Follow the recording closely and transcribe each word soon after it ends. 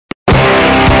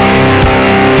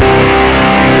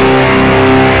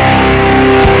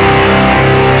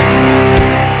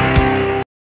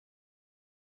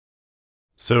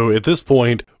So at this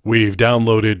point, we've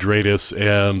downloaded Dradis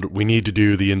and we need to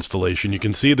do the installation. You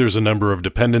can see there's a number of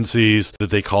dependencies that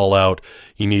they call out.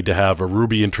 You need to have a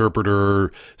Ruby interpreter,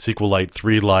 SQLite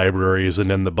 3 libraries, and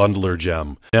then the bundler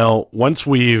gem. Now, once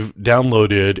we've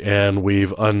downloaded and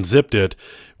we've unzipped it,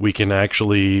 we can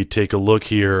actually take a look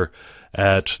here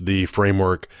at the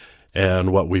framework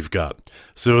and what we've got.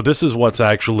 So this is what's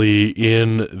actually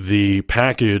in the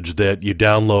package that you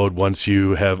download once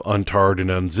you have untarred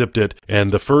and unzipped it.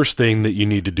 And the first thing that you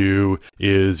need to do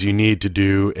is you need to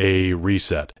do a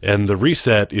reset. And the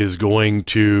reset is going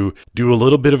to do a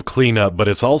little bit of cleanup, but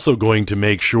it's also going to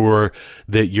make sure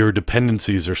that your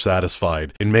dependencies are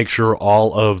satisfied and make sure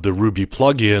all of the Ruby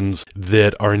plugins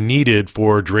that are needed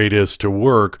for Dradis to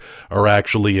work are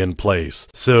actually in place.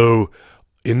 So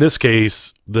in this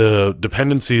case, the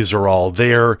dependencies are all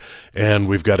there and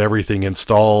we've got everything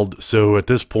installed. So at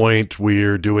this point,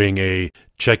 we're doing a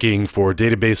checking for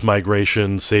database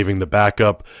migration, saving the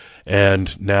backup,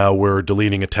 and now we're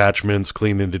deleting attachments,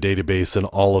 cleaning the database, and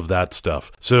all of that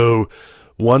stuff. So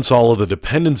once all of the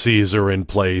dependencies are in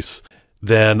place,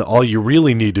 then all you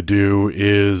really need to do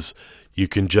is you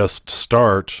can just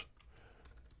start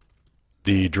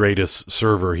the Dradis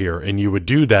server here, and you would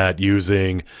do that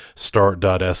using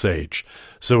start.sh.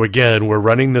 So again, we're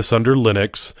running this under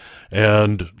Linux,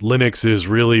 and Linux is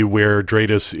really where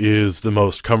Dradis is the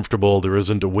most comfortable. There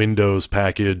isn't a Windows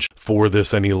package for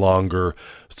this any longer.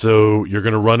 So you're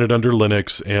going to run it under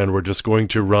Linux, and we're just going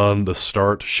to run the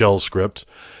start shell script.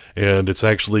 And it's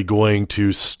actually going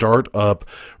to start up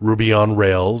Ruby on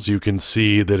Rails. You can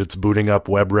see that it's booting up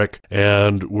WebRick,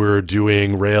 and we're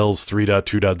doing Rails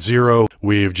 3.2.0.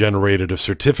 We've generated a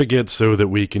certificate so that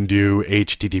we can do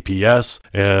HTTPS,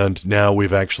 and now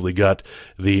we've actually got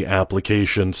the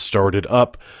application started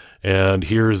up. And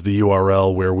here's the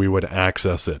URL where we would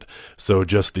access it. So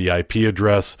just the IP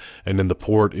address, and then the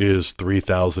port is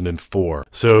 3004.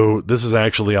 So this is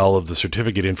actually all of the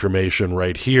certificate information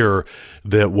right here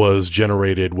that was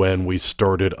generated when we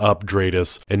started up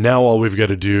Dradis. And now all we've got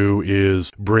to do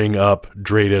is bring up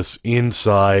Dradis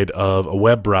inside of a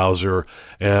web browser,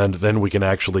 and then we can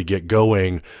actually get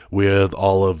going with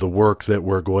all of the work that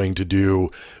we're going to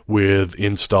do with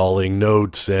installing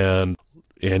notes and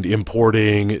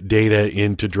importing data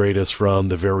into Dradis from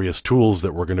the various tools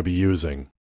that we're going to be using.